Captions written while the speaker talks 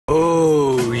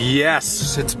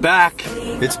Yes, it's back.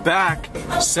 It's back.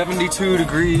 72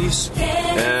 degrees.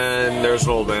 And there's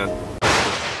an old man.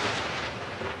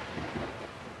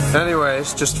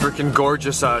 Anyways, just freaking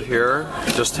gorgeous out here.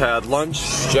 Just had lunch,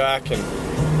 Jack and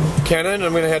Kenan.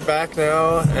 I'm gonna head back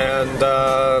now.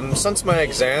 And since my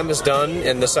exam is done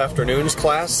in this afternoon's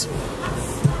class,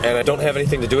 and I don't have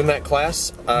anything to do in that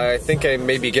class, I think I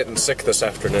may be getting sick this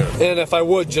afternoon. And if I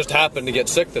would just happen to get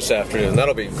sick this afternoon,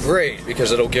 that'll be great,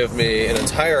 because it'll give me an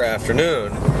entire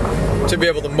afternoon to be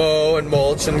able to mow and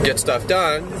mulch and get stuff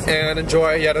done and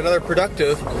enjoy yet another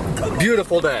productive,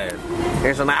 beautiful day.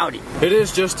 Here's an Audi. It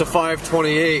is just a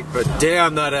 528, but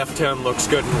damn, that F10 looks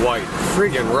good in white.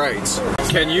 Friggin' right.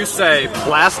 Can you say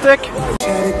plastic?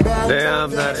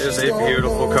 Damn, that is a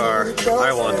beautiful car.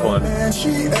 I want one.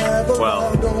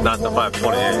 Well, not the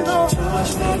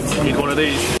 528. Need one of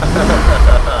these.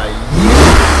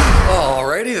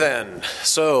 Alrighty then.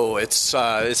 So it's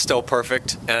still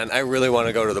perfect, and I really want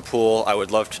to go to the pool. I would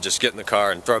love to just get in the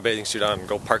car and throw a bathing suit on and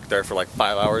go park there for like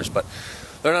 5 hours, but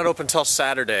they're not open till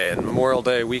Saturday, and Memorial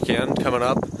Day weekend coming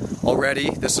up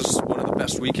already. This is one of the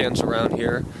best weekends around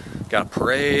here. Got a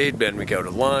parade, then we go to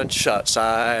lunch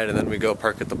outside, and then we go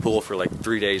park at the pool for like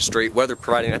 3 days straight, weather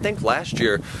providing. I think last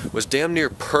year was damn near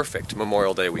perfect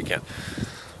Memorial Day weekend.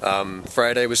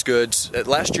 Friday was good.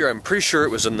 Last year I'm pretty sure it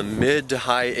was in the mid to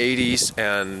high 80s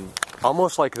and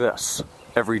almost like this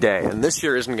every day. And this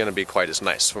year isn't going to be quite as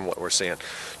nice from what we're seeing.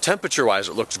 Temperature wise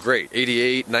it looks great.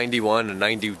 88, 91, and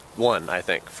 91 I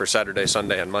think for Saturday,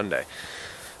 Sunday, and Monday.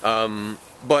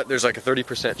 But there's like a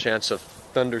 30% chance of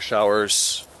thunder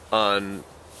showers on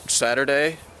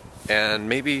Saturday and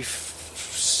maybe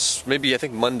I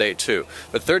think Monday too.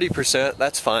 But 30%,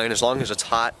 that's fine. As long as it's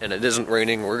hot and it isn't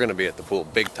raining, we're going to be at the pool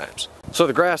big times. So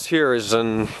the grass here is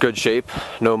in good shape.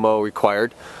 No mow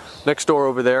required. Next door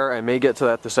over there, I may get to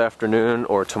that this afternoon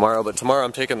or tomorrow, but tomorrow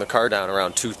I'm taking the car down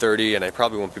around 2:30 and I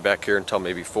probably won't be back here until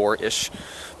maybe 4-ish.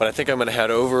 But I think I'm going to head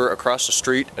over across the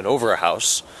street and over a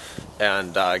house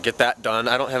and get that done.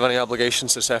 I don't have any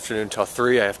obligations this afternoon until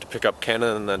 3. I have to pick up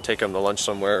Kenan and then take him to lunch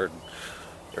somewhere,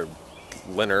 or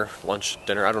lunch,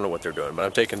 dinner, I don't know what they're doing, but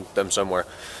I'm taking them somewhere.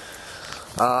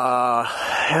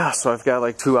 Yeah, so I've got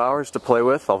like 2 hours to play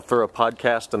with. I'll throw a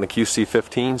podcast in the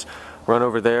QC15s, run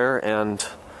over there, and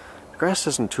the grass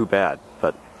isn't too bad,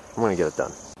 but I'm gonna get it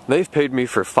done. They've paid me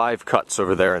for 5 cuts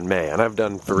over there in May, and I've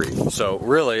done 3. So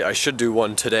really, I should do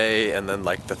one today and then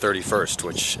like the 31st,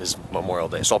 which is Memorial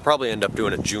Day. So I'll probably end up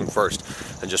doing it June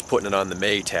 1st and just putting it on the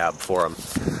May tab for them.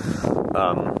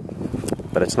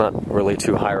 But it's not really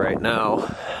too high right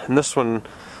now. And this one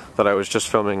that I was just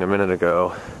filming a minute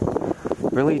ago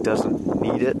really doesn't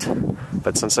need it,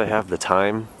 but since I have the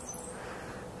time,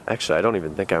 actually I don't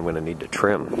even think I'm going to need to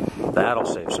trim. That'll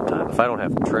save some time. If I don't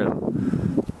have to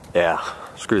trim, yeah,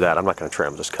 screw that, I'm not going to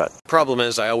trim, just cut. Problem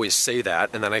is I always say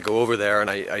that, and then I go over there and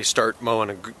I start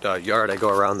mowing a yard. I go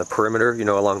around the perimeter, you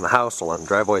know, along the house, along the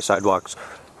driveway, sidewalks,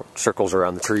 circles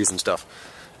around the trees and stuff.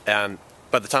 And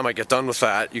by the time I get done with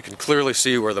that, you can clearly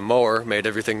see where the mower made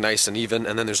everything nice and even,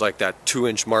 and then there's like that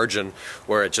 2-inch margin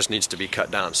where it just needs to be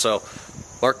cut down. So,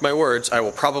 mark my words, I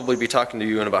will probably be talking to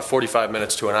you in about 45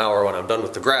 minutes to an hour when I'm done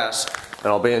with the grass, and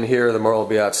I'll be in here, the mower will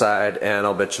be outside, and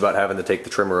I'll bitch about having to take the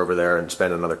trimmer over there and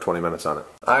spend another 20 minutes on it.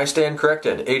 I stand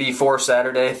corrected. 84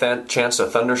 Saturday, chance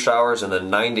of thunder showers, and then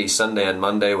 90 Sunday and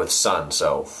Monday with sun,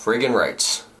 so friggin'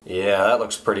 rights. Yeah, that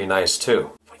looks pretty nice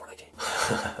too.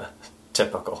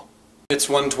 Typical. It's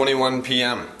 1:21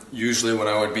 p.m. usually when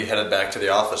I would be headed back to the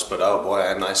office, but oh boy,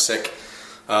 I'm not sick.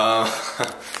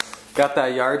 Got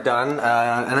that yard done, and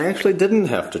I actually didn't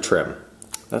have to trim.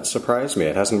 That surprised me.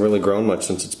 It hasn't really grown much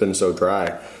since it's been so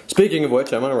dry. Speaking of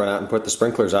which, I'm going to run out and put the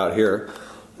sprinklers out here,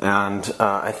 and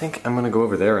I think I'm going to go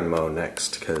over there and mow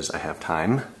next, because I have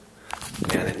time,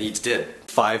 and it needs did.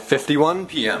 5:51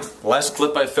 p.m. The last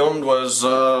clip I filmed was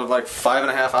like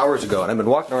 5.5 hours ago, and I've been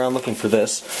walking around looking for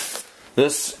this.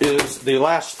 This is the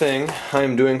last thing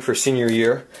I'm doing for senior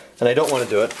year, and I don't want to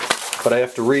do it, but I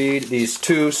have to read these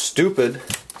 2 stupid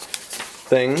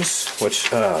things, which,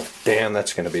 damn,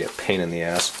 that's going to be a pain in the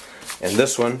ass. And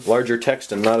this one, larger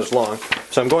text and not as long.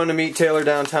 So I'm going to meet Taylor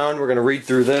downtown. We're going to read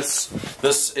through this.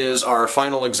 This is our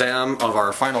final exam of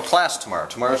our final class tomorrow.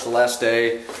 Tomorrow's the last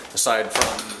day, aside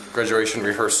from graduation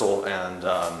rehearsal and,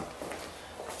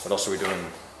 what else are we doing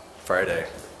Friday?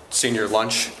 Senior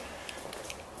lunch.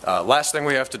 Last thing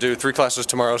we have to do, 3 classes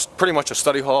tomorrow, is pretty much a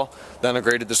study hall, then a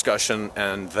graded discussion,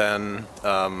 and then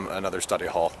another study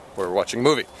hall where we're watching a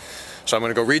movie. So I'm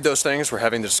going to go read those things. We're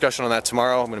having the discussion on that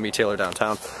tomorrow. I'm going to meet Taylor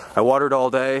downtown. I watered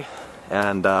all day,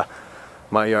 and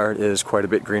my yard is quite a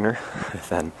bit greener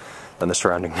than the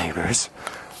surrounding neighbors,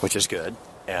 which is good.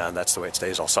 and that's the way it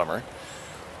stays all summer.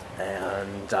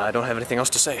 And I don't have anything else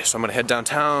to say, so I'm gonna head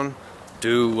downtown,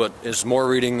 do what is more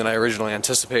reading than I originally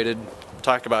anticipated,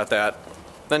 talk about that,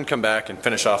 then come back and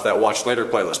finish off that watch later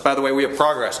playlist. By the way, we have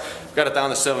progress. We've got it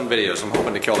down to 7 videos. I'm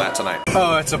hoping to kill that tonight.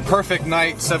 Oh, it's a perfect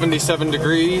night, 77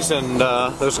 degrees, and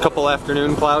those couple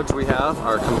afternoon clouds we have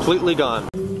are completely gone.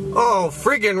 Oh,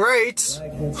 friggin' rates!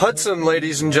 Hudson,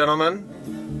 ladies and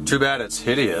gentlemen. Too bad it's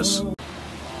hideous.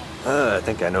 I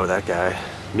think I know that guy.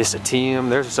 Miss a team.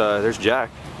 There's Jack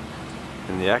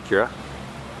in the Acura.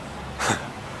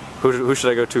 Who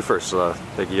should I go to first? The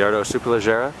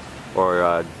JRSVlog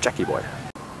or Jackie Boy?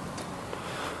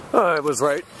 I was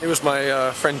right. It was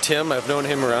my friend Tim. I've known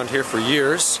him around here for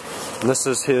years. And this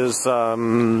is his,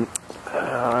 I'm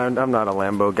not a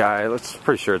Lambo guy.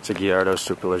 Pretty sure it's a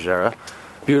JRSVlog.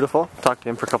 Beautiful. Talked to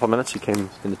him for a couple minutes. He came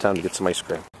into town to get some ice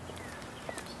cream.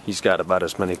 He's got about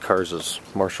as many cars as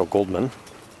Marshall Goldman.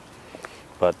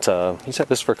 But he's had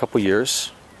this for a couple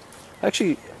years.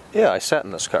 Actually, yeah, I sat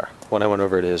in this car when I went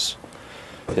over to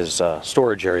his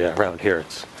storage area around here.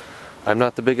 I'm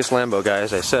not the biggest Lambo guy,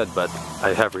 as I said, but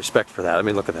I have respect for that. I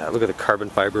mean, look at that. Look at the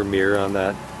carbon fiber mirror on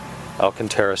that.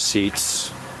 Alcantara seats,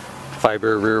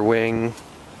 fiber rear wing,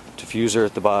 diffuser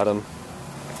at the bottom.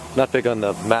 Not big on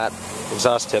the matte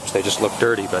exhaust tips. They just look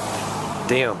dirty, but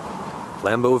damn.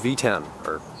 Lambo V10,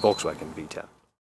 or Volkswagen V10.